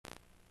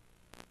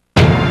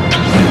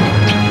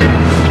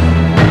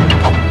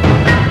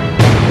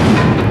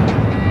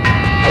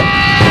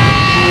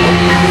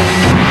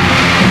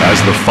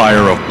As the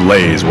fire of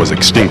Blaze was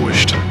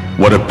extinguished,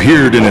 what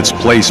appeared in its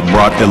place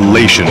brought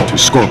elation to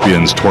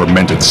Scorpion's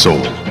tormented soul.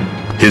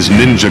 His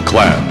ninja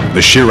clan, the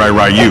Shirai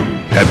Ryu,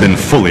 had been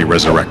fully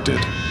resurrected.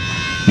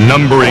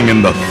 Numbering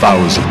in the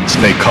thousands,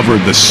 they covered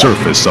the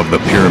surface of the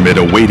pyramid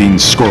awaiting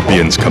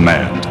Scorpion's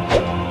command.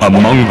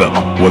 Among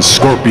them was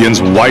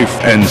Scorpion's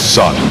wife and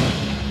son.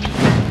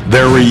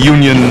 Their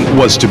reunion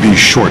was to be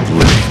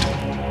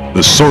short-lived.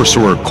 The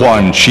sorcerer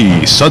Quan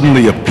Chi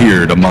suddenly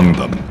appeared among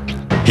them.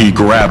 He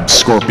grabbed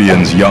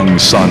Scorpion's young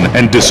son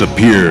and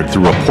disappeared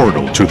through a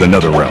portal to the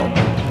Netherrealm.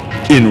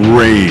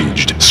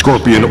 Enraged,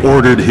 Scorpion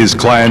ordered his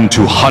clan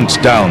to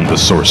hunt down the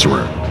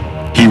sorcerer.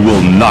 He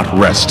will not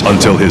rest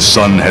until his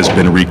son has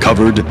been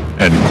recovered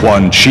and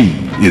Quan Chi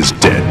is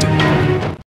dead.